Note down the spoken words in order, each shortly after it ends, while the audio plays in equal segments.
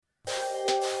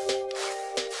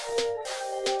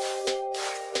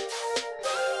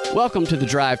Welcome to the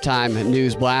Drive Time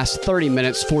News Blast. 30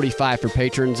 minutes, 45 for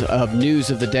patrons of news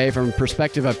of the day from a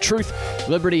perspective of truth,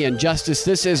 liberty, and justice.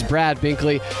 This is Brad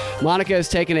Binkley. Monica has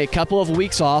taken a couple of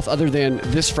weeks off other than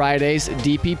this Friday's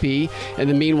DPP. In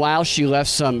the meanwhile, she left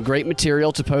some great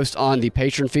material to post on the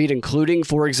patron feed, including,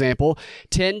 for example,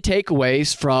 10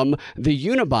 takeaways from the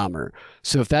Unabomber.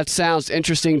 So if that sounds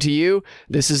interesting to you,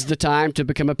 this is the time to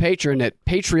become a patron at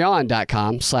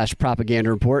patreon.com/propaganda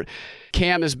report.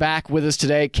 Cam is back with us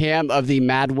today. Cam of the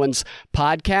Mad Ones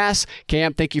podcast.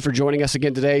 Cam, thank you for joining us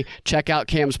again today. Check out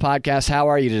Cam's podcast. How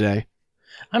are you today?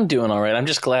 I'm doing all right. I'm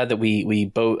just glad that we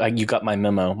both, you got my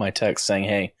memo, my text saying,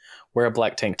 hey, wear a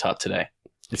black tank top today.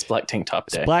 It's Black Tank Top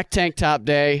Day. It's Black Tank Top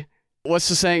Day. What's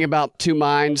the saying about two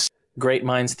minds? Great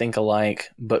minds think alike,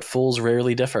 but fools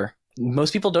rarely differ.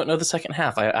 Most people don't know the second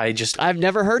half. I've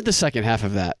never heard the second half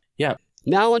of that. Yeah.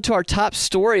 Now on to our top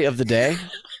story of the day.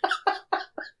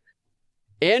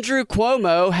 Andrew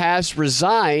Cuomo has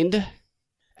resigned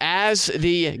as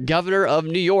the governor of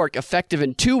New York, effective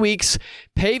in 2 weeks,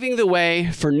 paving the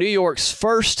way for New York's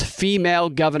first female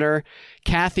governor,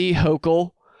 Kathy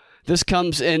Hochul. This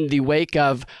comes in the wake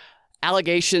of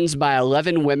allegations by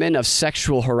 11 women of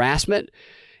sexual harassment.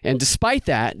 And despite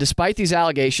these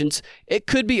allegations, it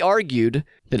could be argued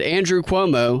that Andrew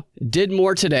Cuomo did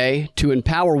more today to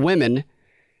empower women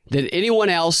than anyone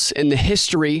else in the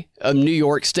history of New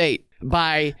York State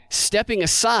by stepping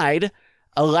aside,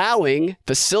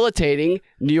 facilitating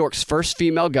New York's first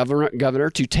female governor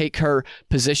to take her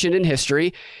position in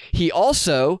history. He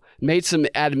also made some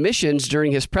admissions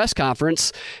during his press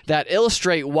conference that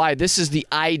illustrate why this is the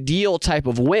ideal type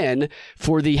of win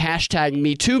for the hashtag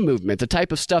 #MeToo movement, the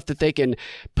type of stuff that they can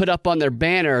put up on their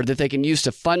banner that they can use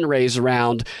to fundraise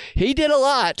around. He did a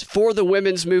lot for the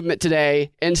women's movement today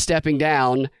in stepping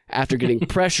down after getting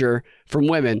pressure from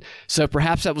women. So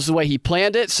perhaps that was the way he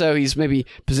planned it. So he's maybe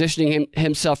positioning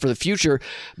himself for the future.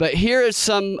 But here is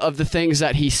some of the things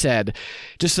that he said.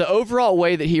 Just the overall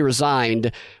way that he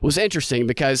resigned was interesting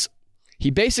because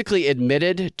he basically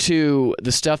admitted to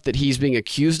the stuff that he's being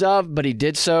accused of, but he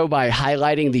did so by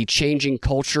highlighting the changing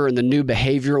culture and the new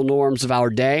behavioral norms of our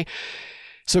day.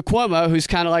 So Cuomo, who's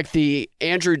kind of like the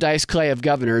Andrew Dice Clay of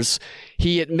governors,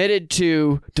 he admitted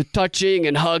to touching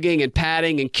and hugging and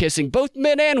patting and kissing both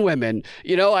men and women.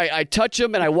 You know, I touch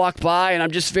them and I walk by and I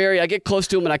get close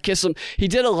to them and I kiss them. He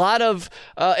did a lot of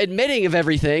admitting of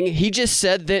everything. He just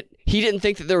said that he didn't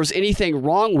think that there was anything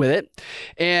wrong with it.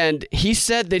 And he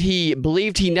said that he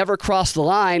believed he never crossed the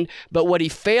line. But what he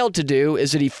failed to do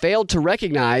is that he failed to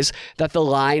recognize that the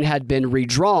line had been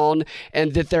redrawn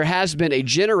and that there has been a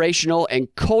generational and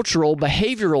cultural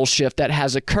behavioral shift that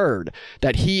has occurred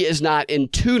that he is not in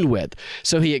tune with.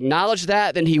 So he acknowledged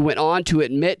that. Then he went on to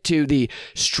admit to the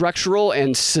structural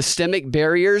and systemic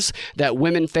barriers that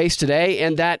women face today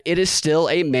and that it is still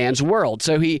a man's world.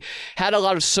 So he had a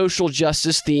lot of social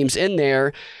justice themes in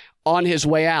there on his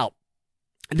way out.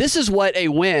 This is what a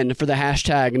win for the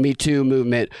hashtag #MeToo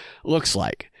movement looks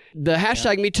like. The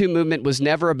hashtag #MeToo movement was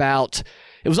never about...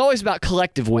 It was always about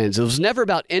collective wins. It was never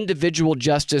about individual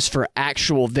justice for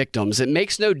actual victims. It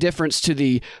makes no difference to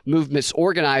the movement's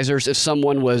organizers if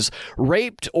someone was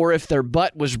raped or if their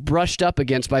butt was brushed up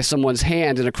against by someone's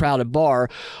hand in a crowded bar.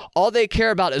 All they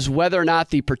care about is whether or not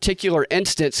the particular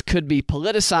instance could be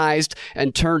politicized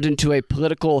and turned into a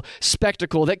political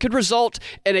spectacle that could result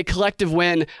in a collective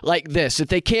win like this, that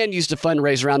they can use to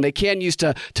fundraise around, they can use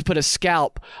to put a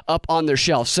scalp up on their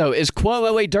shelf. So is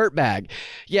Cuomo a dirtbag?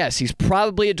 Yes, he's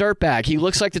probably a dirtbag. He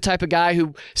looks like the type of guy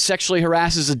who sexually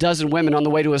harasses a dozen women on the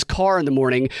way to his car in the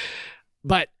morning,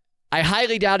 but I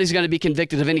highly doubt he's going to be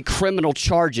convicted of any criminal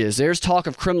charges. There's talk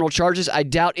of criminal charges. I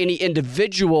doubt any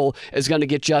individual is going to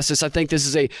get justice. I think this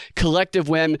is a collective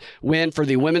win for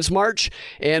the Women's March,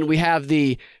 and we have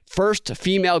the first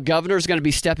female governor is going to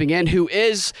be stepping in who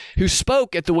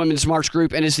spoke at the Women's March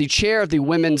group and is the chair of the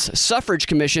Women's Suffrage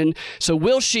Commission. So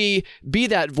will she be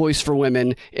that voice for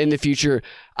women in the future?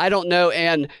 I don't know.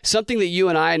 And something that you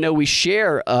and I know we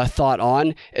share a thought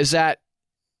on is that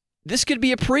this could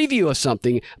be a preview of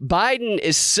something. Biden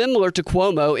is similar to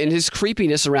Cuomo in his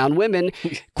creepiness around women.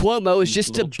 Cuomo is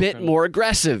just a bit more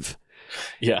aggressive.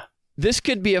 Yeah. This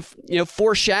could be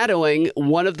foreshadowing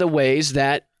one of the ways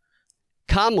that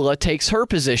Kamala takes her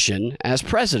position as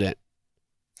president.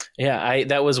 Yeah,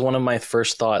 that was one of my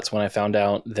first thoughts when I found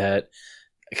out that,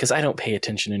 because I don't pay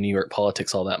attention to New York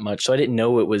politics all that much, so I didn't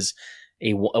know it was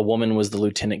a woman was the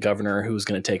lieutenant governor who was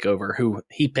going to take over, who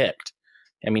he picked.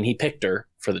 I mean, he picked her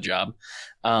for the job.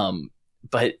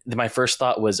 But my first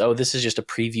thought was, oh, this is just a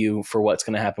preview for what's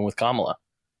going to happen with Kamala.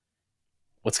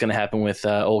 What's going to happen with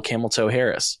old Camel Toe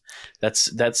Harris. That's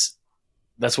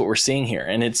that's what we're seeing here.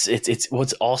 And it's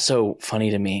what's also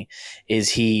funny to me is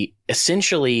he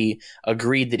essentially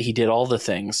agreed that he did all the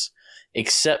things,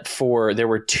 except for there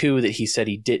were two that he said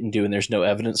he didn't do and there's no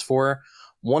evidence for.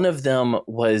 One of them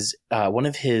was one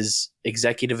of his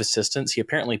executive assistants. He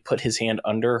apparently put his hand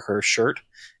under her shirt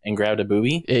and grabbed a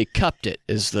boobie. He cupped it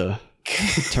is the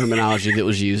terminology that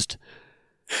was used.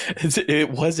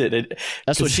 It wasn't.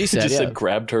 That's what she said. Just said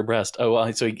grabbed her breast. Oh,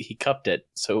 well, so he cupped it.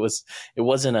 So it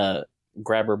wasn't a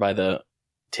grab her by the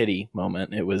titty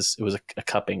moment. It was a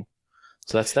cupping.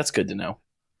 So that's good to know.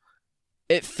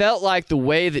 It felt like the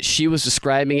way that she was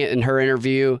describing it in her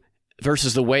interview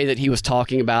versus the way that he was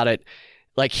talking about it.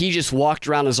 Like he just walked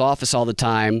around his office all the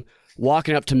time,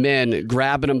 walking up to men,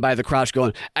 grabbing them by the crotch,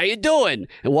 going, "How you doing?"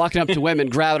 And walking up to women,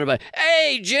 grabbing them by,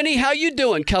 "Hey, Jenny, how you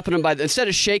doing?" Cupping them by instead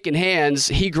of shaking hands,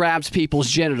 he grabs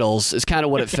people's genitals. Is kind of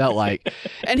what it felt like.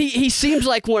 And he seems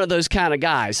like one of those kind of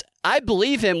guys. I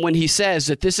believe him when he says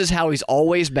that this is how he's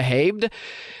always behaved.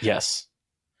 Yes.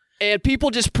 And people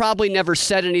just probably never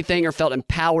said anything or felt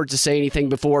empowered to say anything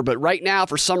before. But right now,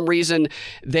 for some reason,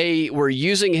 they were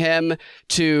using him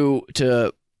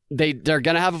they're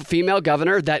going to have a female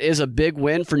governor. That is a big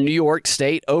win for New York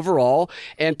State overall.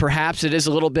 And perhaps it is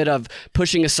a little bit of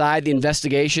pushing aside the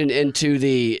investigation into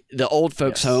the old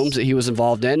folks' homes that he was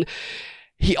involved in.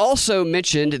 He also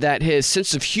mentioned that his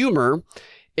sense of humor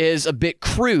is a bit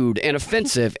crude and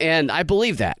offensive. And I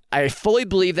believe that. I fully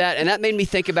believe that. And that made me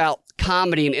think about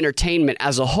comedy and entertainment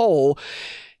as a whole,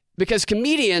 because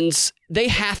comedians, they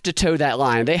have to toe that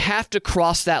line. They have to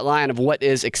cross that line of what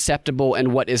is acceptable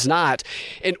and what is not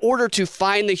in order to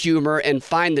find the humor and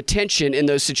find the tension in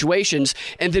those situations.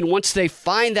 And then once they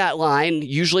find that line,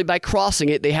 usually by crossing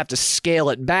it, they have to scale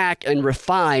it back and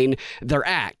refine their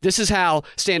act. This is how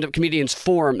stand-up comedians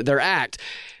form their act.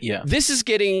 Yeah.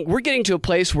 We're getting to a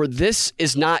place where this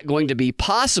is not going to be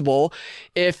possible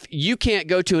if you can't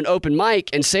go to an open mic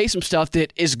and say some stuff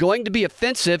that is going to be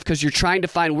offensive because you're trying to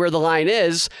find where the line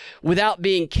is without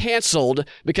being canceled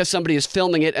because somebody is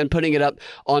filming it and putting it up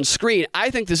on screen. I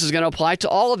think this is going to apply to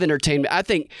all of entertainment. I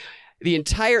think the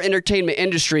entire entertainment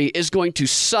industry is going to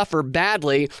suffer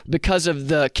badly because of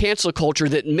the cancel culture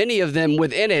that many of them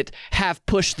within it have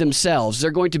pushed themselves.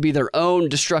 They're going to be their own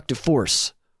destructive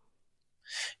force.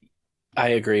 I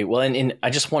agree. Well, and I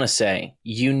just want to say,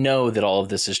 that all of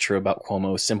this is true about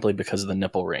Cuomo simply because of the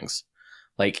nipple rings.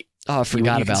 Like, I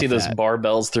forgot you about can see those that.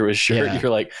 barbells through his shirt. Yeah.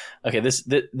 You're like, okay, this,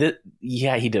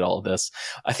 he did all of this.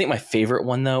 I think my favorite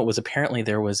one though was apparently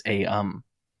there was a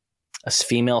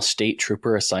female state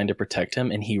trooper assigned to protect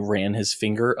him, and he ran his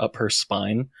finger up her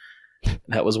spine.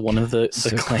 That was one of the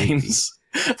claims.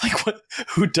 Like, what?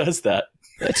 Who does that?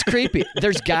 It's creepy.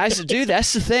 There's guys that do that.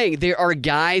 That's the thing. There are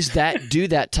guys that do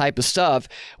that type of stuff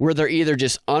where they're either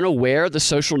just unaware of the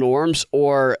social norms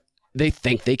or they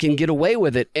think they can get away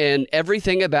with it. And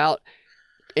everything about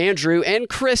Andrew and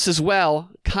Chris as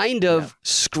well kind of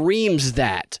screams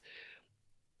that.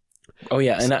 Oh,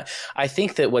 yeah. And I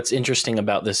think that what's interesting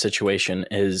about this situation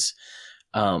is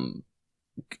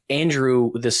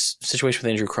this situation with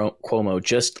Andrew Cuomo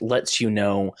just lets you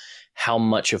know how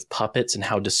much of puppets and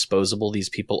how disposable these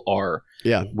people are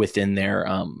within their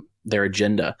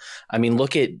agenda. I mean,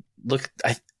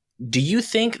 do you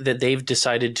think that they've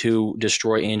decided to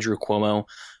destroy Andrew Cuomo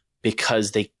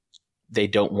because they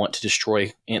don't want to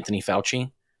destroy Anthony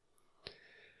Fauci?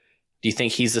 Do you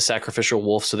think he's the sacrificial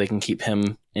wolf so they can keep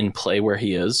him in play where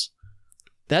he is?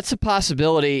 That's a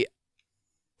possibility.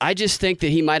 I just think that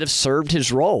he might have served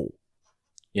his role.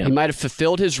 Yeah. He might have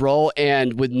fulfilled his role,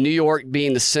 and with New York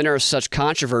being the center of such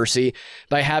controversy,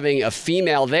 by having a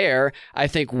female there, I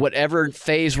think whatever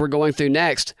phase we're going through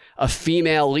next, a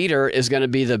female leader is going to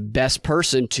be the best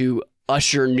person to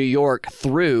usher New York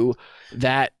through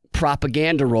that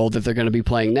propaganda role that they're going to be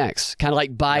playing next. Kind of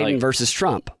like Biden versus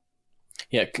Trump.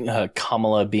 Yeah,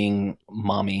 Kamala being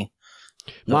mommy.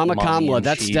 Mama Kamala.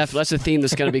 That's a theme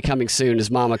that's going to be coming soon, is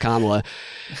Mama Kamala.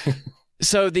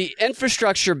 So the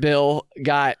infrastructure bill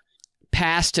got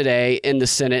passed today in the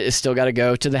Senate. It's still got to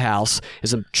go to the House.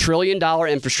 It's $1 trillion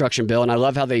infrastructure bill, and I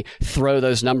love how they throw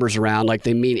those numbers around like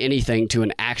they mean anything to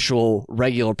an actual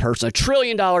regular person. $1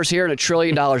 trillion here and $1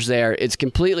 trillion there. It's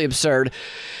completely absurd.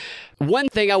 One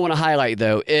thing I want to highlight,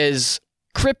 though, is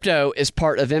crypto is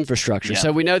part of infrastructure. Yeah.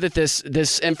 So we know that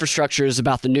this infrastructure is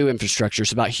about the new infrastructure.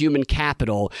 It's about human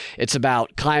capital. It's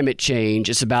about climate change.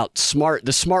 It's about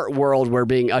the smart world we're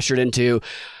being ushered into.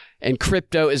 And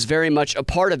crypto is very much a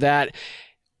part of that.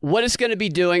 What it's going to be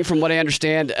doing, from what I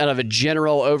understand out of a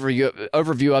general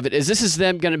overview of it, is this is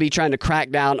them going to be trying to crack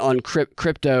down on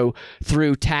crypto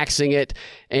through taxing it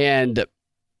and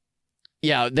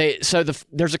Yeah, there's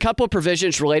a couple of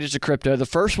provisions related to crypto. The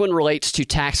first one relates to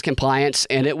tax compliance,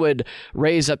 and it would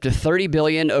raise up to $30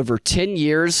 billion over 10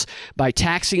 years by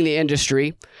taxing the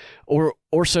industry, or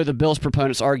so the bill's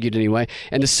proponents argued anyway.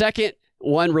 And the second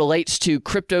one relates to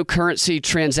cryptocurrency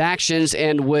transactions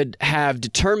and would have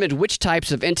determined which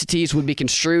types of entities would be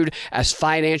construed as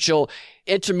financial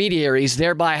intermediaries,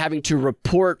 thereby having to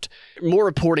report more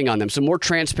reporting on them. So more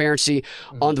transparency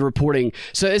on the reporting.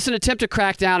 So it's an attempt to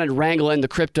crack down and wrangle in the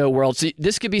crypto world. So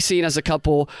this could be seen as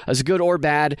as good or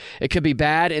bad. It could be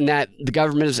bad in that the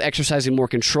government is exercising more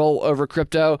control over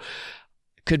crypto.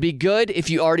 Could be good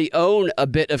if you already own a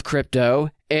bit of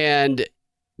crypto, and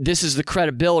this is the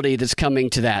credibility that's coming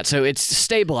to that. So it's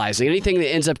stabilizing. Anything that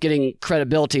ends up getting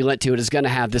credibility lent to it is going to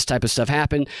have this type of stuff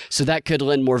happen. So that could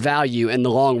lend more value in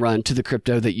the long run to the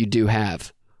crypto that you do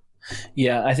have.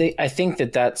 Yeah, I think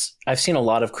that's I've seen a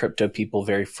lot of crypto people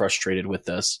very frustrated with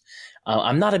this.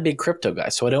 I'm not a big crypto guy,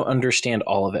 so I don't understand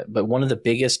all of it. But one of the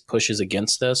biggest pushes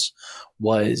against this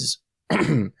was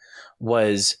the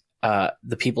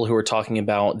people who were talking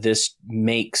about this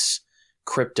makes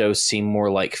crypto seem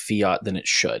more like fiat than it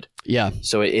should. Yeah.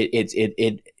 So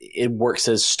it works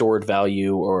as stored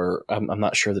value, or I'm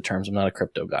not sure the terms. I'm not a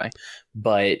crypto guy,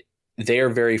 but they are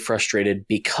very frustrated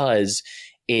because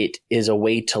it is a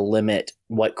way to limit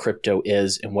what crypto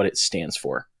is and what it stands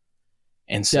for.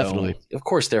 And so, definitely, of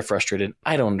course, they're frustrated.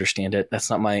 I don't understand it. That's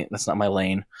not my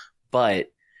lane. But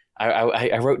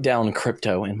I wrote down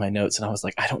crypto in my notes, and I was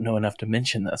like, I don't know enough to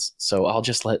mention this, so I'll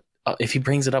just if he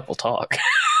brings it up, we'll talk.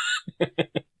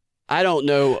 I don't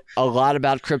know a lot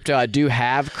about crypto. I do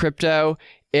have crypto.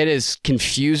 It is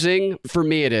confusing. For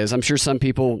me, it is. I'm sure some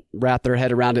people wrap their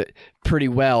head around it pretty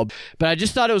well. But I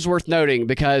just thought it was worth noting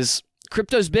because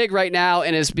crypto's big right now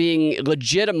and is being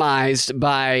legitimized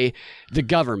by the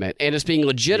government, and it's being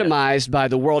legitimized by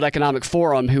the World Economic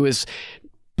Forum, who has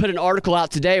put an article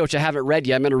out today, which I haven't read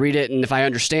yet. I'm going to read it, and if I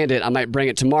understand it, I might bring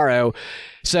it tomorrow.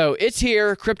 So it's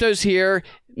here. Crypto's here.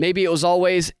 Maybe it was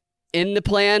always in the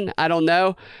plan. I don't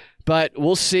know. But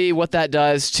we'll see what that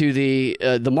does to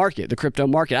the market, the crypto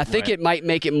market. I think it might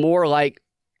make it more like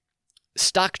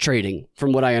stock trading,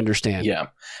 from what I understand. Yeah,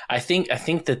 I think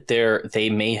that they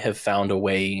may have found a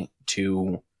way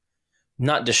to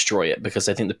not destroy it, because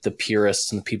I think that the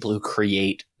purists and the people who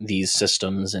create these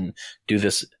systems and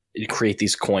create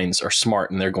these coins are smart,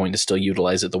 and they're going to still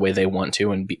utilize it the way they want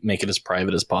to and make it as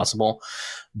private as possible.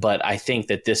 But I think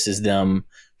that this is them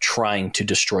trying to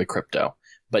destroy crypto,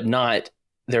 but not.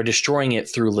 They're destroying it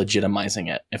through legitimizing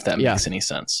it, if that makes any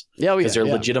sense. Yeah, because they're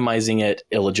legitimizing it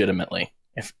illegitimately.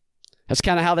 That's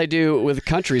kind of how they do with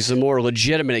countries. The more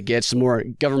legitimate it gets, the more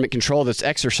government control that's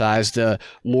exercised, the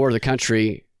more the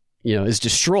country, is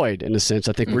destroyed in a sense.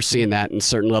 I think we're seeing that in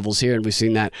certain levels here, and we've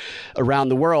seen that around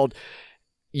the world.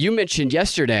 You mentioned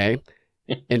yesterday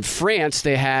in France,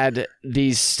 they had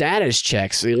these status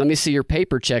checks. Let me see your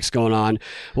paper checks going on.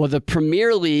 Well, the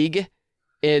Premier League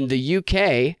in the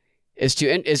UK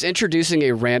is introducing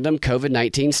a random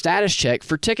COVID-19 status check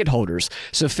for ticket holders.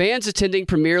 So fans attending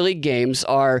Premier League games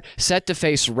are set to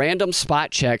face random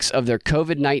spot checks of their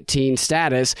COVID-19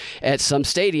 status at some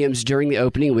stadiums during the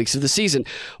opening weeks of the season.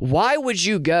 Why would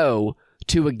you go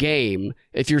to a game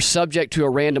if you're subject to a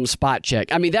random spot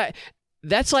check? I mean,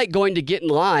 that's like going to get in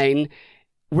line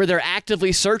where they're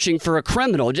actively searching for a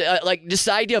criminal. Like, just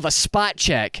the idea of a spot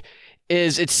check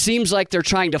is, it seems like they're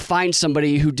trying to find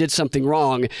somebody who did something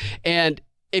wrong. And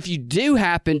if you do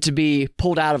happen to be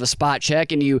pulled out of a spot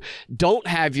check and you don't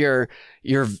have your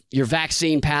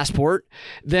vaccine passport,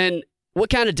 then what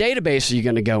kind of database are you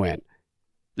going to go in?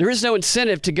 There is no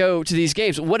incentive to go to these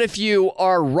games. What if you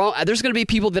are wrong? There's going to be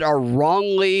people that are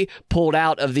wrongly pulled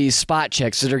out of these spot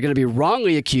checks, that are going to be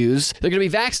wrongly accused. They're going to be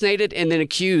vaccinated and then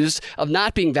accused of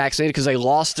not being vaccinated because they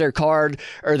lost their card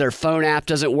or their phone app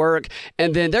doesn't work.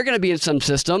 And then they're going to be in some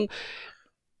system.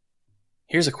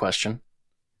 Here's a question.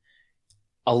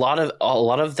 A lot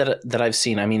of that I've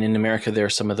seen. I mean, in America, there are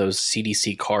some of those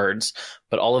CDC cards,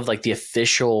 but all of like the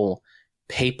official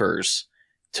papers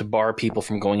to bar people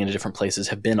from going into different places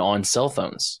have been on cell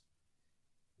phones.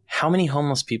 How many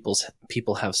homeless people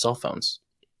have cell phones?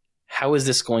 How is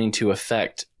this going to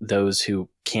affect those who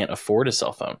can't afford a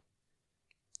cell phone?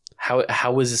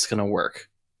 How is this going to work?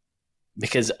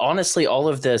 Because honestly, all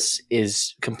of this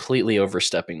is completely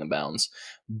overstepping the bounds.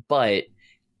 But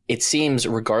it seems,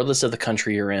 regardless of the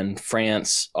country you're in,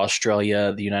 France,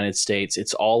 Australia, the United States,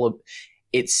 it's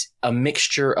a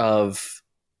mixture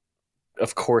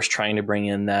of course, trying to bring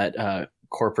in that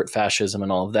corporate fascism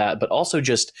and all of that, but also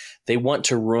just they want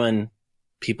to ruin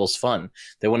people's fun.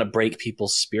 They want to break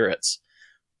people's spirits,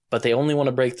 but they only want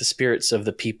to break the spirits of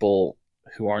the people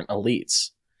who aren't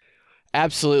elites.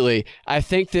 Absolutely. I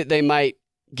think that they might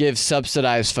give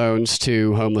subsidized phones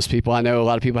to homeless people. I know a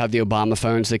lot of people have the Obama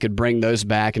phones. They could bring those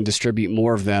back and distribute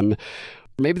more of them.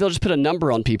 Maybe they'll just put a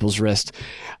number on people's wrist.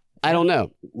 I don't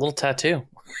know. Little tattoo.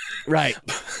 Right.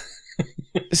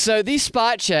 So these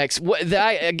spot checks,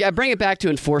 I bring it back to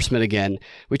enforcement again.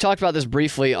 We talked about this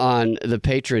briefly on the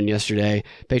Patreon yesterday,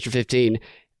 Patreon 15.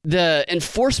 The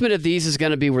enforcement of these is going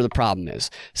to be where the problem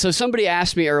is. So somebody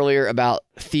asked me earlier about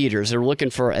theaters. They were looking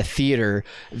for a theater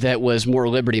that was more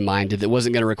liberty-minded, that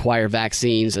wasn't going to require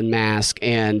vaccines and masks.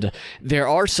 And there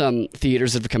are some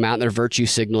theaters that have come out and they're virtue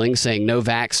signaling, saying no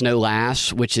vax, no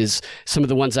laughs, which is some of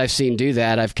the ones I've seen do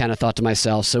that. I've kind of thought to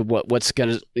myself, so what's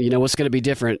going to be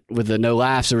different with the no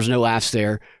laughs? There was no laughs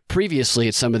there previously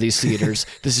at some of these theaters.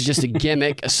 This is just a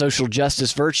gimmick, a social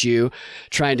justice virtue,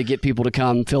 trying to get people to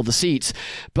come fill the seats.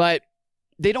 But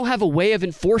they don't have a way of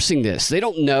enforcing this. They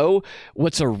don't know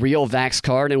what's a real vax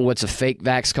card and what's a fake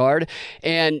vax card.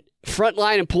 And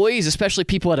frontline employees, especially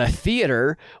people at a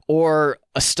theater or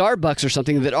a Starbucks or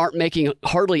something that aren't making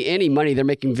hardly any money, they're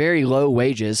making very low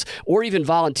wages, or even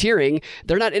volunteering,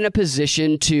 they're not in a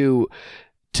position to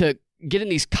get in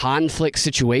these conflict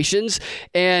situations.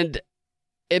 And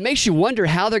it makes you wonder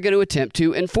how they're going to attempt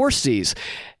to enforce these.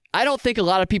 I don't think a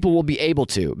lot of people will be able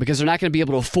to, because they're not going to be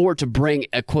able to afford to bring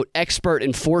a, quote, expert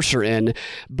enforcer in.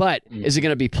 But is it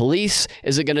going to be police?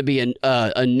 Is it going to be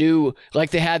a new, like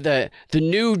they had the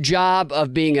new job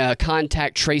of being a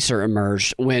contact tracer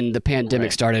emerged when the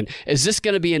pandemic started? Is this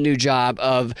going to be a new job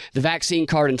of the vaccine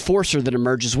card enforcer that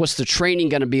emerges? What's the training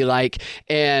going to be like?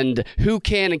 And who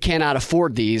can and cannot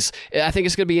afford these? I think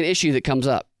it's going to be an issue that comes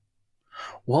up.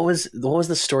 What was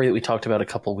the story that we talked about a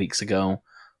couple weeks ago?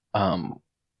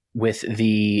 With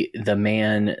the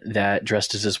man that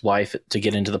dressed as his wife to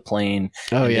get into the plane.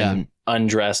 Oh, and yeah. Then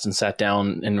undressed and sat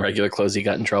down in regular clothes. He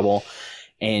got in trouble.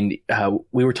 And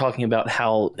we were talking about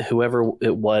how whoever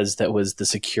it was that was the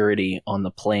security on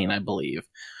the plane, I believe,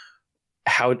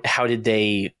 how did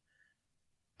they,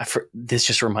 this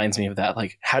just reminds me of that.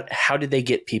 Like, how did they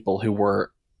get people who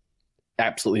were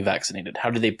absolutely vaccinated? How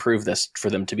did they prove this for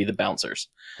them to be the bouncers?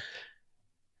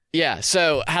 Yeah,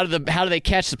 so how do they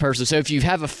catch the person? So if you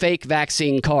have a fake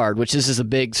vaccine card, which this is a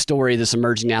big story that's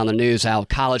emerging now in the news, how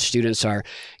college students are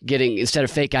getting, instead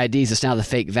of fake IDs, it's now the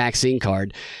fake vaccine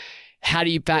card. How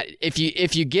do you find,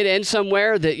 if you get in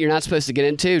somewhere that you're not supposed to get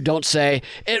into, don't say,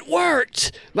 it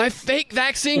worked, my fake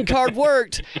vaccine card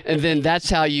worked, and then that's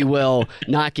how you will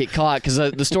not get caught. Because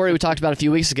the story we talked about a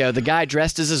few weeks ago, the guy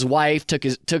dressed as his wife took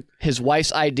his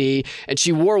wife's ID, and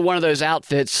she wore one of those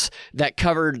outfits that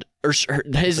covered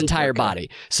his entire body,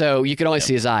 so you could only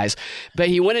see his eyes. But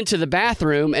he went into the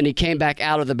bathroom and he came back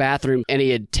out of the bathroom and he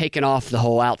had taken off the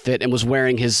whole outfit and was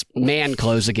wearing his man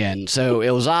clothes again. So it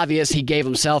was obvious he gave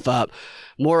himself up.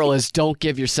 Moral is, don't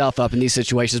give yourself up in these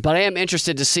situations. But I am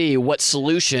interested to see what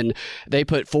solution they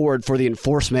put forward for the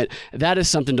enforcement. That is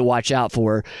something to watch out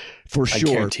for sure. I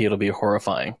guarantee it'll be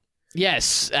horrifying.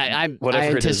 Yes, I it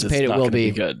anticipate it will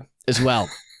be good as well.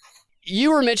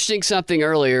 You were mentioning something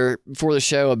earlier before the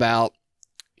show about,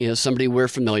 somebody we're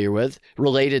familiar with,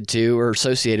 related to or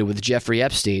associated with Jeffrey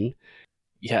Epstein.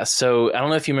 Yeah, so I don't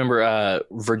know if you remember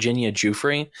Virginia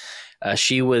Giuffre.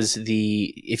 She was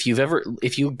if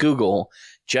you Google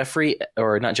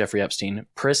not Jeffrey Epstein,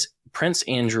 Prince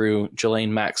Andrew,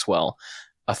 Ghislaine Maxwell,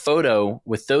 a photo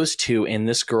with those two and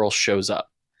this girl shows up.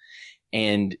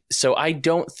 And so I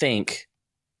don't think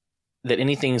that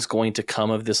anything's going to come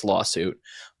of this lawsuit,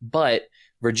 but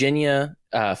Virginia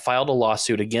filed a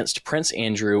lawsuit against Prince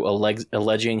Andrew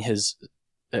alleging his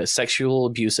sexual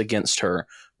abuse against her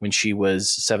when she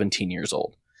was 17 years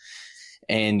old.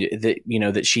 And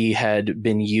that she had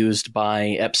been used by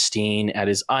Epstein at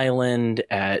his island,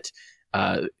 at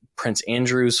Prince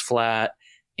Andrew's flat,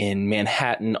 in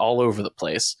Manhattan, all over the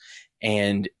place.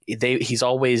 And he's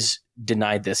always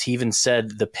denied this. He even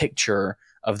said the picture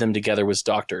of them together was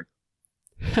doctored.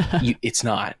 It's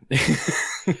not.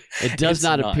 It does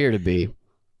not appear to be.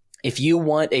 If you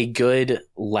want a good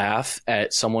laugh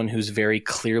at someone who's very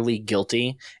clearly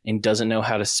guilty and doesn't know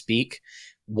how to speak,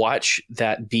 watch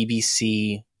that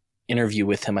BBC interview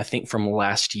with him, I think from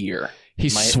last year.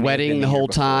 He's sweating the whole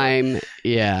time.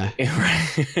 Yeah.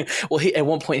 Well, at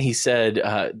one point he said,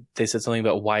 they said something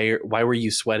about why were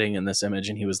you sweating in this image?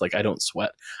 And he was like, I don't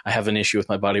sweat. I have an issue with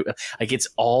my body. Like, it's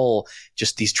all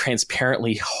just these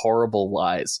transparently horrible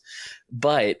lies.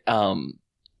 But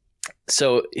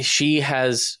so she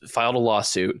has filed a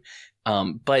lawsuit.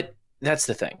 But that's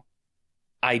the thing.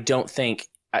 I don't think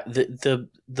the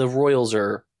royals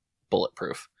are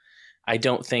bulletproof. I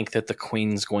don't think that the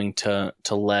Queen's going to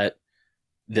let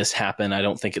this happen. I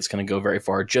don't think it's going to go very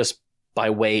far just by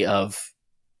way of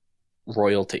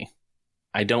royalty.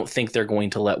 I don't think they're going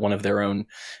to let one of their own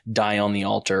die on the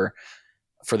altar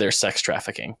for their sex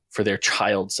trafficking, for their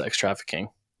child sex trafficking.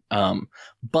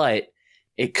 But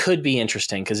it could be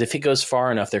interesting because if it goes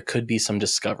far enough, there could be some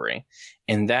discovery.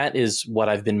 And that is what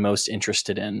I've been most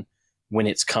interested in when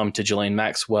it's come to Ghislaine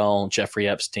Maxwell, Jeffrey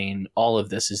Epstein. All of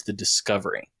this is the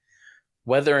discovery.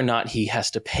 Whether or not he has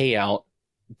to pay out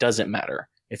doesn't matter.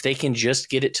 If they can just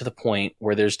get it to the point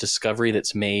where there's discovery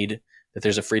that's made, that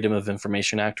there's a Freedom of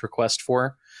Information Act request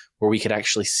for, where we could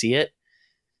actually see it,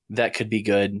 that could be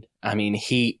good. I mean,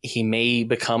 he may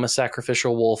become a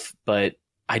sacrificial wolf, but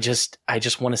I just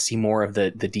want to see more of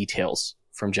the details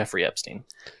from Jeffrey Epstein.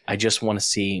 I just want to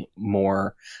see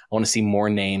more. I want to see more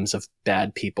names of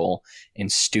bad people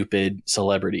and stupid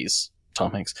celebrities,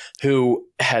 Tom Hanks, who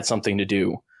had something to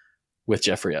do with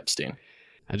Jeffrey Epstein.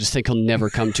 I just think he'll never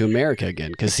come to America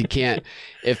again because he can't.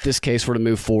 If this case were to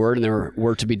move forward and there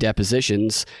were to be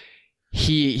depositions,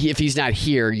 he if he's not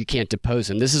here, you can't depose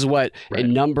him. This is what a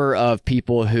number of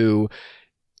people who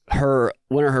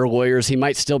one of her lawyers, he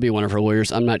might still be one of her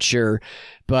lawyers, I'm not sure,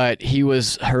 but he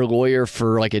was her lawyer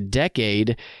for like a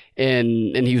decade,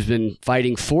 and he's been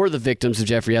fighting for the victims of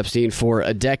Jeffrey Epstein for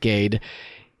a decade.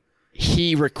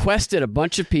 He requested a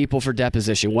bunch of people for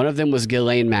deposition. One of them was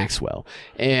Ghislaine Maxwell,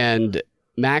 and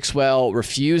Maxwell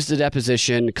refused the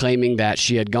deposition, claiming that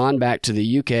she had gone back to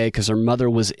the UK because her mother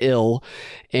was ill,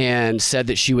 and said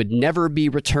that she would never be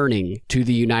returning to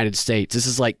the United States. This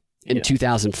is like in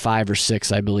 2005 or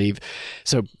 6, I believe.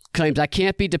 So claims, I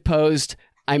can't be deposed.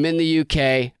 I'm in the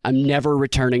UK. I'm never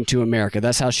returning to America.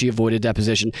 That's how she avoided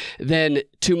deposition. Then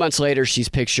 2 months later, she's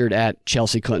pictured at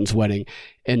Chelsea Clinton's wedding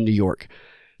in New York.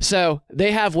 So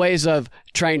they have ways of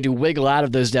trying to wiggle out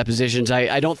of those depositions.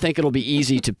 I don't think it'll be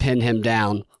easy to pin him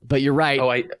down, but you're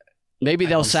right. Maybe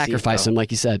they'll sacrifice him, like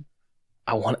you said.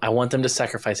 I want them to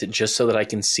sacrifice it just so that I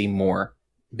can see more,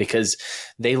 because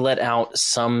they let out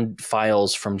some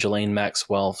files from Ghislaine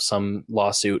Maxwell, some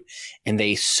lawsuit, and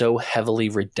they so heavily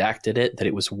redacted it that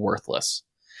it was worthless.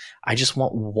 I just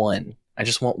want one. I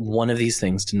just want one of these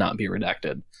things to not be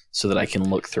redacted so that I can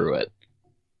look through it.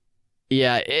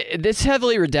 Yeah, it's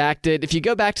heavily redacted. If you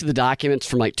go back to the documents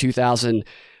from like 2000,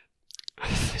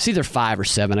 it's either 5 or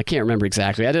 7. I can't remember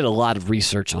exactly. I did a lot of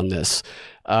research on this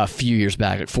a few years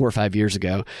back, like 4 or 5 years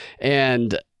ago.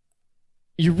 And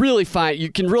you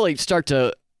can really start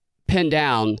to pin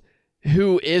down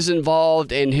who is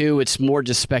involved and who it's more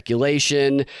just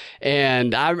speculation.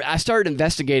 And I started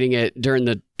investigating it during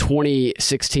the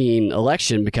 2016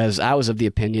 election because I was of the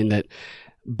opinion that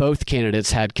both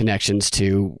candidates had connections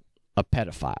to a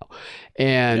pedophile.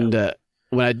 And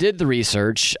when I did the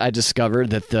research, I discovered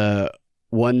that the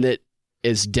one that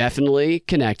is definitely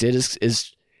connected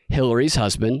is Hillary's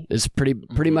husband. Is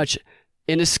pretty much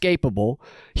inescapable.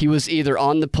 He was either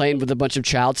on the plane with a bunch of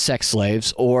child sex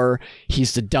slaves, or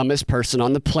he's the dumbest person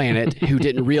on the planet who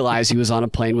didn't realize he was on a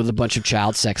plane with a bunch of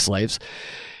child sex slaves.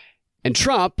 And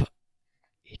Trump,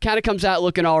 he kind of comes out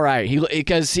looking all right.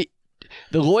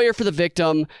 The lawyer for the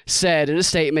victim said in a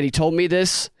statement, he told me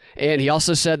this, and he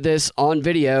also said this on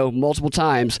video multiple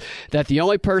times, that the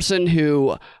only person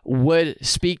who would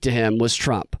speak to him was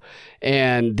Trump,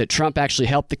 and that Trump actually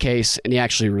helped the case, and he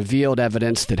actually revealed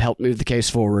evidence that helped move the case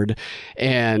forward.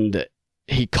 And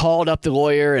he called up the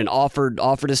lawyer and offered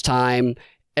his time.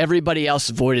 Everybody else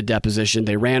avoided deposition.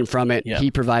 They ran from it.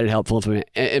 He provided helpful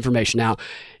information. Now,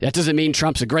 that doesn't mean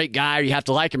Trump's a great guy or you have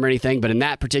to like him or anything, but in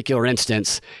that particular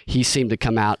instance, he seemed to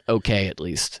come out okay, at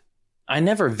least. I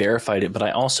never verified it, but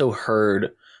I also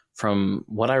heard from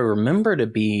what I remember to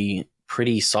be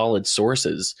pretty solid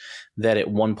sources that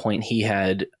at one point he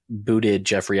had booted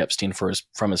Jeffrey Epstein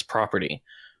from his property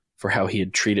for how he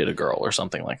had treated a girl or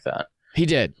something like that. He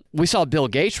did. We saw Bill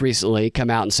Gates recently come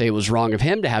out and say it was wrong of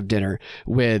him to have dinner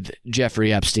with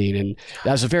Jeffrey Epstein. And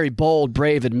that was a very bold,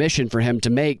 brave admission for him to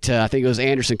make to, I think it was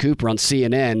Anderson Cooper on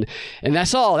CNN. And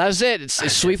that's all. That was it.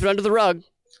 It's sweep it under the rug.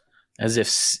 As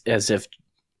if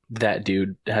that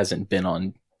dude hasn't been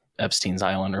on Epstein's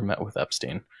island or met with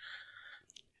Epstein.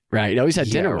 Right. No, he's had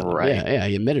dinner with him. Right. Yeah,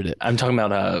 he admitted it. I'm talking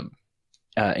about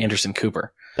Anderson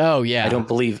Cooper. Oh, yeah. I don't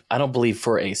believe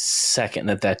for a second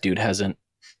that dude hasn't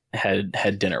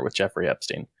had dinner with Jeffrey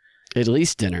Epstein. At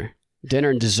least dinner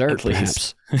and dessert,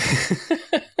 perhaps.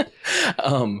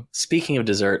 Speaking of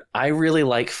dessert, I really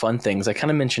like fun things. I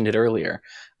kind of mentioned it earlier,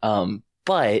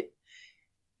 but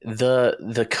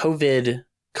the COVID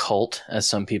cult, as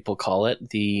some people call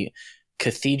it, the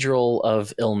cathedral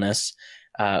of illness,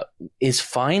 is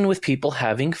fine with people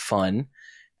having fun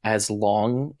as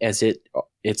long as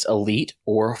it's elite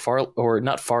or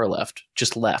not far left,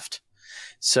 just left.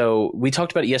 So we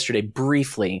talked about it yesterday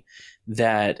briefly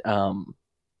that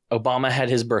Obama had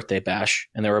his birthday bash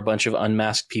and there were a bunch of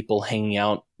unmasked people hanging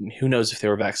out. Who knows if they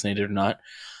were vaccinated or not.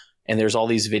 And there's all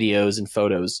these videos and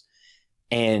photos.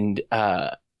 And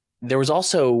there was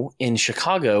also in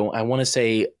Chicago, I want to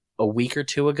say a week or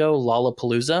two ago,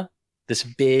 Lollapalooza, this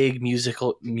big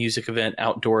music event,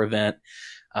 outdoor event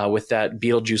with that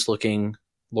Beetlejuice looking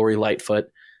Lori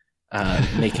Lightfoot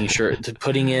making sure to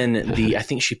putting in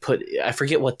I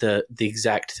forget what the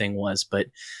exact thing was, but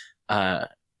I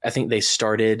think they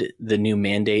started the new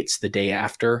mandates the day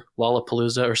after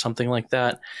Lollapalooza or something like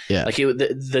that. Yeah. Like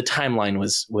the timeline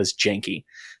was janky.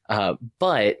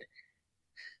 But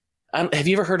have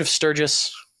you ever heard of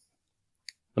Sturgis,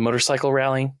 the motorcycle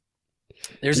rally?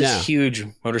 There's this huge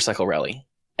motorcycle rally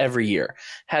every year,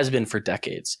 has been for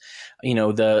decades. You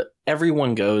know,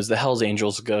 everyone goes, the Hells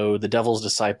Angels go, the Devil's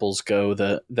Disciples go,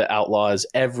 the Outlaws,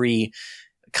 every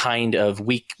kind of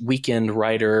weekend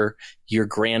rider. Your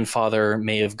grandfather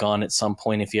may have gone at some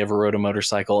point if you ever rode a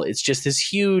motorcycle. It's just this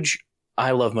huge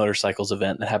I Love Motorcycles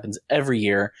event that happens every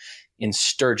year in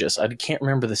Sturgis. I can't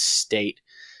remember the state.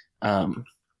 I've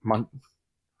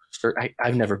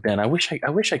never been. I wish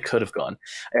I could have gone.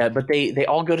 But they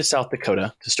all go to South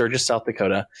Dakota, to Sturgis, South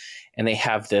Dakota, and they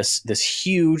have this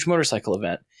huge motorcycle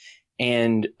event.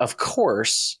 And of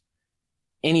course,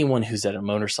 anyone who's at a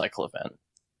motorcycle event,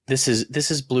 this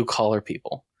is blue collar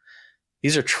people.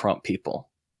 These are Trump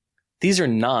people. These are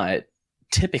not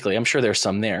typically, I'm sure there's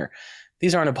some there.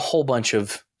 These aren't a whole bunch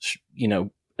of,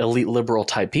 elite liberal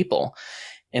type people.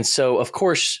 And so, of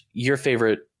course, your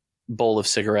favorite bowl of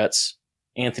cigarettes,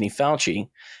 Anthony Fauci,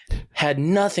 had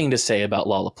nothing to say about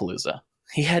Lollapalooza.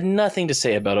 He had nothing to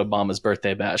say about Obama's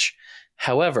birthday bash.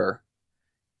 However,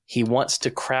 he wants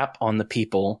to crap on the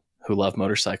people who love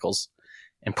motorcycles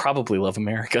and probably love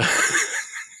America.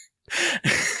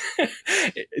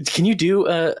 Can you do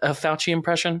a Fauci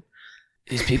impression?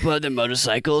 These people have their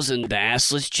motorcycles and the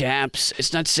assless chaps.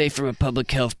 It's not safe from a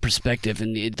public health perspective,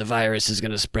 and the virus is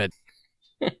going to spread.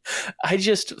 I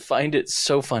just find it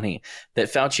so funny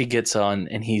that Fauci gets on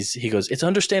and he goes, it's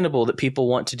understandable that people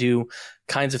want to do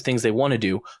kinds of things they want to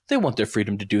do. They want their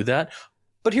freedom to do that.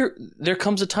 But there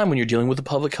comes a time when you're dealing with a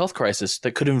public health crisis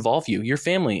that could involve you, your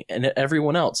family, and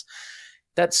everyone else.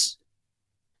 That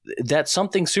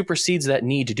something supersedes that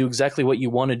need to do exactly what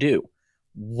you want to do.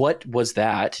 What was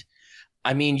that?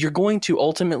 I mean, you're going to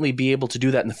ultimately be able to do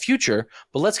that in the future,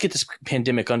 but let's get this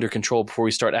pandemic under control before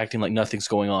we start acting like nothing's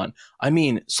going on. I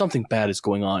mean, something bad is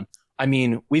going on. I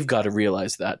mean, we've got to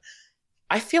realize that.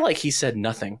 I feel like he said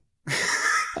nothing.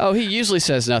 Oh, he usually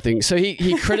says nothing. So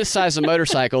he criticized the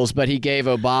motorcycles, but he gave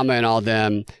Obama and all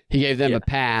them, he gave them a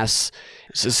pass.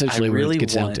 It's essentially what it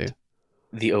gets down to.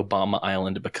 The Obama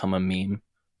Island to become a meme.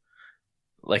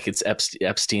 Like it's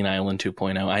Epstein Island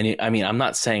 2.0. I mean, I'm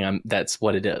not saying that's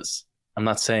what it is. I'm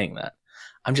not saying that.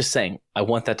 I'm just saying I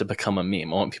want that to become a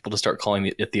meme. I want people to start calling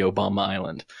it the Obama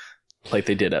Island, like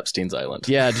they did Epstein's Island.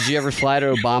 Yeah. Did you ever fly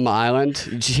to Obama Island?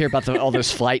 Did you hear about all those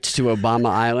flights to Obama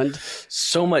Island?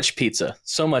 So much pizza,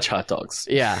 so much hot dogs.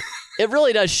 Yeah. It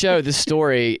really does show this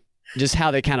story, just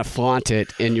how they kind of flaunt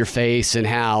it in your face and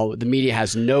how the media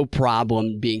has no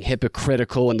problem being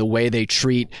hypocritical in the way they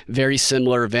treat very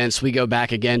similar events. We go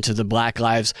back again to the Black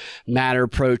Lives Matter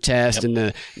protest and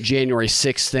the January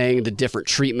 6th thing, the different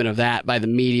treatment of that by the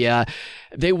media.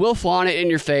 They will flaunt it in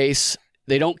your face.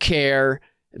 They don't care.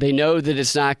 They know that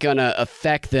it's not going to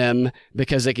affect them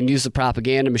because they can use the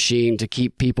propaganda machine to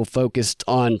keep people focused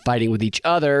on fighting with each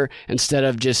other instead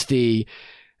of just the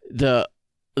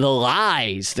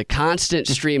lies, the constant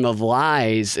stream of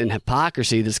lies and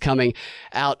hypocrisy that's coming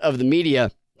out of the media.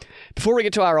 Before we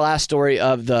get to our last story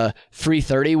of the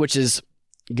 330, which is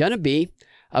going to be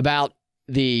about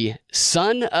the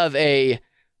son of a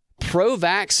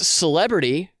pro-vax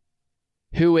celebrity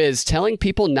who is telling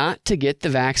people not to get the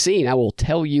vaccine. I will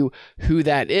tell you who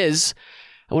that is.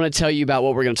 I want to tell you about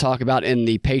what we're going to talk about in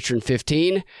the Patron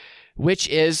 15, which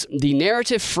is the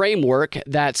narrative framework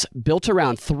that's built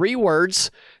around 3 words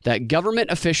that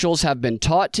government officials have been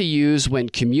taught to use when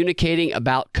communicating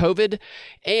about COVID.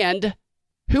 And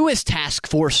who is Task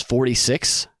Force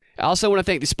 46? I also want to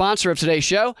thank the sponsor of today's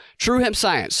show, True Hemp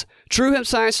Science.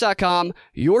 TrueHempScience.com,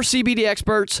 your CBD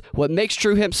experts. What makes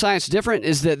True Hemp Science different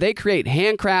is that they create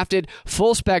handcrafted,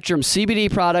 full-spectrum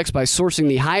CBD products by sourcing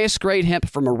the highest-grade hemp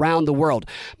from around the world.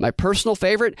 My personal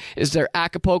favorite is their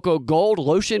Acapulco Gold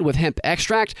lotion with hemp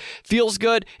extract. Feels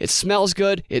good, it smells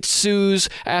good, it soothes.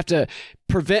 I have to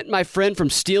prevent my friend from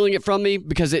stealing it from me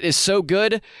because it is so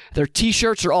good. Their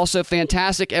t-shirts are also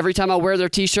fantastic. Every time I wear their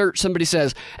t-shirt, somebody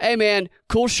says, hey man,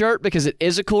 cool shirt, because it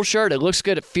is a cool shirt. It looks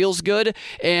good, it feels good,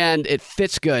 and it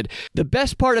fits good. The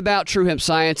best part about True Hemp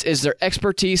Science is their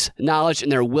expertise, knowledge,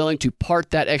 and they're willing to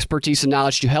part that expertise and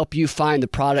knowledge to help you find the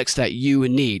products that you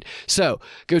need. So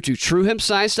go to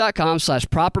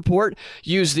truehempscience.com/PropReport.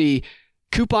 Use the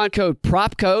coupon code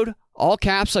PROPCODE, all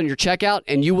caps, on your checkout,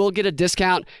 and you will get a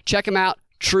discount. Check them out.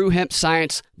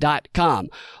 truehempscience.com.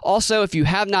 Also, if you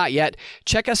have not yet,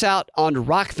 check us out on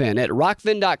Rockfin at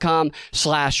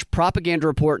rockfin.com/propaganda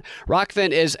report. Rockfin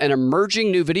is an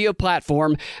emerging new video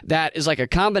platform that is like a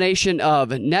combination of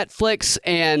Netflix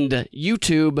and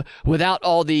YouTube without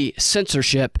all the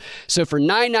censorship. So for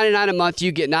 $9.99 a month,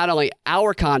 you get not only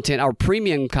our content, our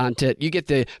premium content, you get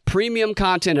the premium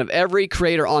content of every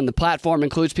creator on the platform.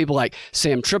 Includes people like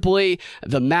Sam Tripoli,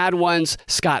 the Mad Ones,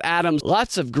 Scott Adams,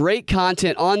 lots of great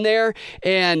content on there,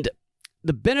 and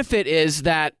the benefit is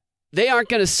that they aren't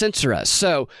going to censor us.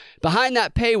 So behind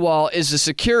that paywall is the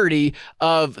security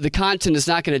of the content is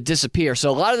not going to disappear. So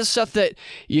a lot of the stuff that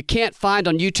you can't find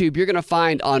on YouTube, you're going to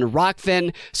find on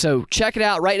Rockfin. So check it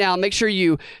out right now. Make sure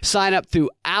you sign up through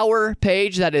our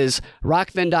page. That is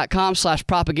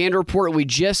rockfin.com/propaganda report. We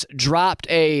just dropped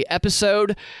a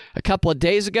episode a couple of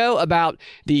days ago about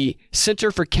the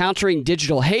Center for Countering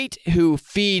Digital Hate, who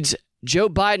feeds Joe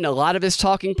Biden a lot of his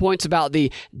talking points about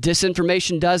the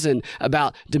disinformation dozen,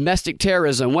 about domestic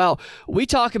terrorism. Well, we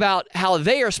talk about how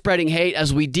they are spreading hate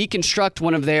as we deconstruct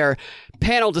one of their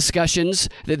panel discussions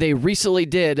that they recently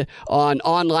did on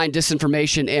online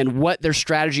disinformation and what their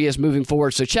strategy is moving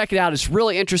forward. So check it out. It's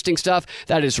really interesting stuff.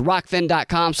 That is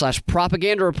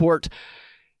rockfin.com/propaganda report.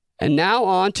 And now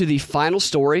on to the final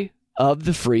story of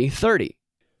the Free 30.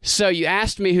 So you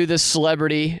asked me who this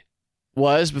celebrity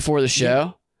was before the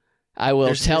show. I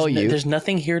will tell you. There's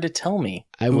nothing here to tell me.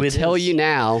 I will tell you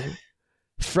now.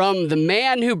 From the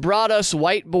man who brought us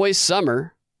White Boy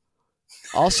Summer,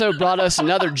 also brought us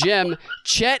another gem,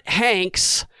 Chet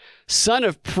Hanks, son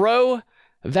of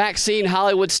pro-vaccine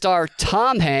Hollywood star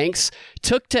Tom Hanks,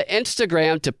 took to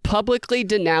Instagram to publicly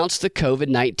denounce the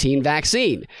COVID-19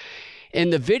 vaccine.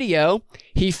 In the video,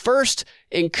 he first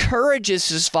encourages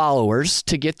his followers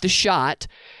to get the shot,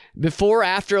 before,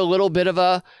 after a little bit of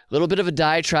a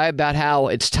diatribe about how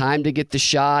it's time to get the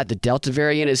shot, the Delta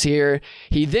variant is here.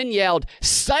 He then yelled,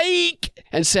 "Psych!"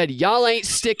 and said, "Y'all ain't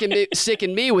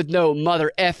sticking me with no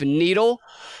mother effing needle."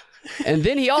 And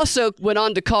then he also went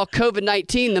on to call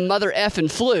COVID-19 the mother effing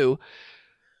flu.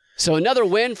 So another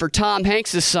win for Tom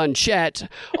Hanks' son, Chet.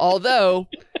 Although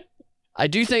I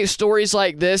do think stories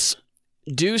like this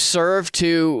do serve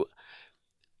to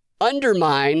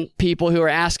undermine people who are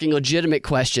asking legitimate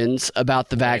questions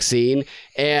about the vaccine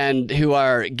and who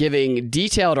are giving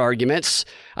detailed arguments.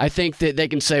 I think that they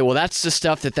can say, well, that's the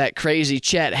stuff that crazy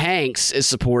Chet Hanks is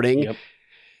supporting. Yep.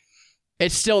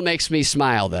 It still makes me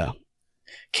smile, though.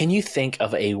 Can you think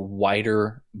of a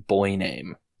whiter boy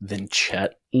name than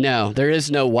Chet? No, there is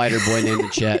no whiter boy name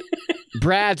than Chet.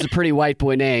 Brad's a pretty white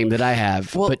boy name that I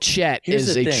have, but Chet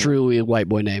is a truly white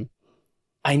boy name.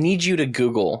 I need you to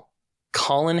Google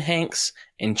Colin Hanks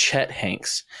and Chet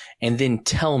Hanks, and then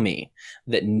tell me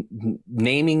that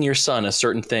naming your son a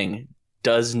certain thing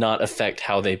does not affect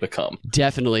how they become.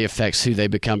 Definitely affects who they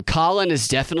become. Colin is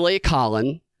definitely a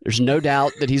Colin. There's no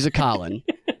doubt that he's a Colin.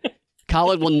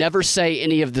 Colin will never say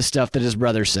any of the stuff that his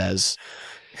brother says.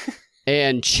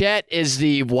 And Chet is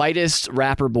the whitest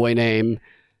rapper boy name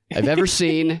I've ever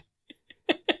seen.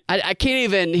 I can't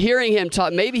even, hearing him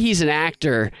talk, maybe he's an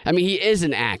actor. I mean, he is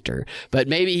an actor, but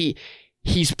maybe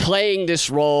he's playing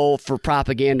this role for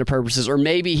propaganda purposes, or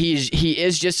maybe he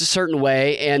is just a certain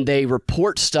way and they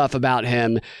report stuff about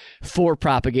him for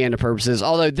propaganda purposes.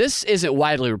 Although this isn't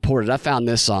widely reported. I found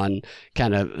this on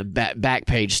kind of back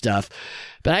page stuff.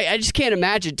 But I just can't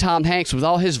imagine Tom Hanks with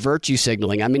all his virtue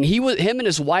signaling. I mean, him and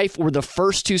his wife were the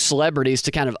first two celebrities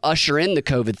to kind of usher in the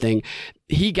COVID thing.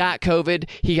 He got COVID.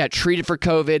 He got treated for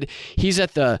COVID. He's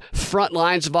at the front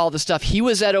lines of all the stuff. He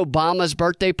was at Obama's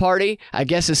birthday party. I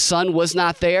guess his son was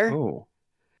not there. Oh,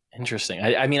 interesting.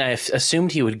 I mean, I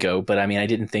assumed he would go, but I mean, I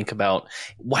didn't think about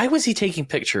why was he taking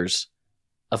pictures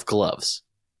of gloves?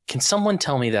 Can someone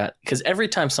tell me that? Because every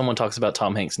time someone talks about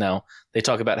Tom Hanks now, they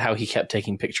talk about how he kept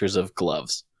taking pictures of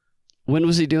gloves. When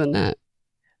was he doing that?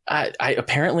 I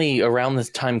apparently around the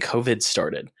time COVID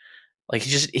started. Like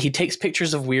he takes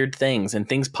pictures of weird things and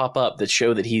things pop up that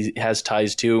show that he has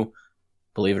ties to,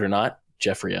 believe it or not,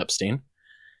 Jeffrey Epstein.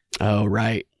 Oh,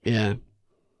 right. Yeah.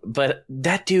 But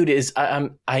that dude is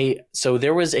so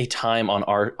there was a time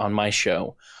on my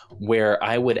show where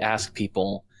I would ask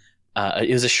people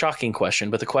it was a shocking question,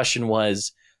 but the question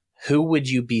was, who would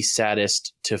you be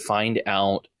saddest to find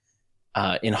out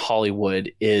in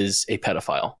Hollywood is a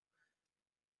pedophile?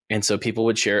 And so people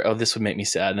would share, oh, this would make me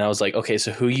sad. And I was like, okay,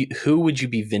 so who would you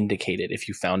be vindicated if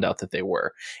you found out that they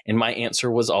were? And my answer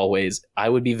was always, I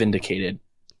would be vindicated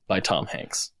by Tom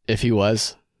Hanks. If he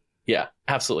was? Yeah,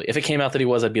 absolutely. If it came out that he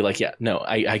was, I'd be like, yeah, no,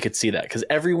 I could see that. Because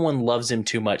everyone loves him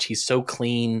too much. He's so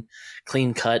clean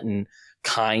cut and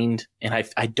kind. And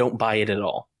I don't buy it at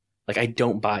all. Like, I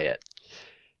don't buy it.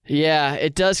 Yeah,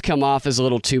 it does come off as a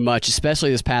little too much,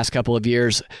 especially this past couple of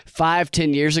years.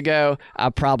 5-10 years ago,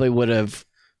 I probably would have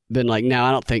been like, no,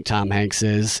 I don't think Tom Hanks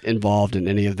is involved in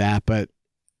any of that. But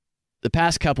the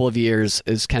past couple of years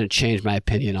has kind of changed my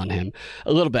opinion on him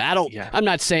a little bit. I'm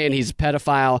not saying he's a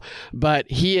pedophile, but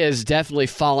he is definitely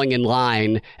falling in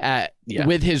line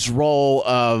with his role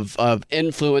of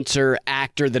influencer,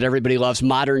 actor that everybody loves,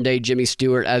 modern day Jimmy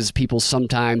Stewart, as people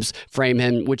sometimes frame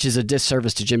him, which is a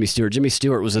disservice to Jimmy Stewart. Jimmy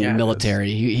Stewart was in the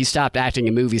military. He stopped acting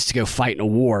in movies to go fight in a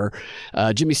war.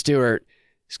 Jimmy Stewart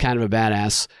is kind of a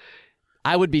badass.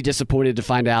 I would be disappointed to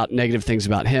find out negative things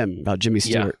about him, about Jimmy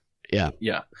Stewart. Yeah.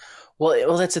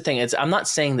 Well, that's the thing. I'm not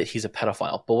saying that he's a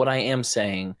pedophile, but what I am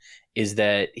saying is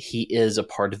that he is a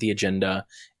part of the agenda.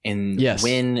 And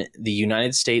when the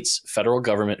United States federal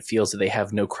government feels that they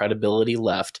have no credibility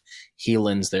left, he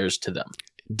lends theirs to them.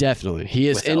 Definitely. He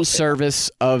is in service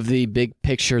of the big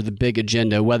picture, the big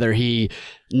agenda, whether he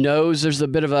knows there's a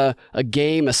bit of a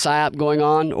game, a psyop going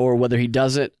on, or whether he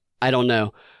doesn't, I don't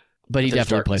know. But he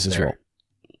definitely plays his role.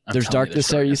 There's darkness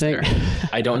there, you think?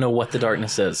 I don't know what the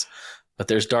darkness is, but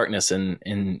there's darkness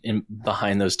in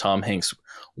behind those Tom Hanks,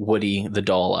 Woody the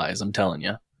doll eyes, I'm telling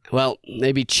you. Well,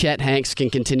 maybe Chet Hanks can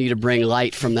continue to bring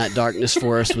light from that darkness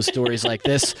for us with stories like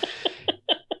this.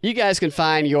 You guys can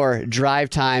find your Drive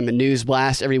Time News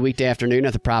Blast every weekday afternoon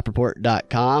at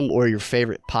thepropreport.com or your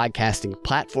favorite podcasting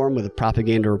platform with a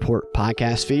Propaganda Report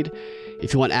podcast feed.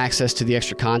 If you want access to the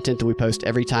extra content that we post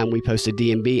every time we post a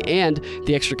DNB and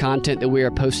the extra content that we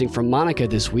are posting from Monica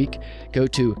this week, go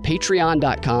to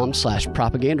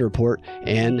patreon.com/propaganda report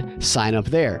and sign up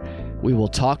there. We will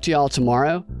talk to y'all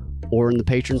tomorrow or in the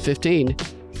Patron 15.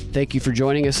 Thank you for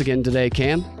joining us again today,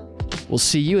 Cam. We'll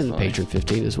see you in the Patron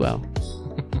 15 as well.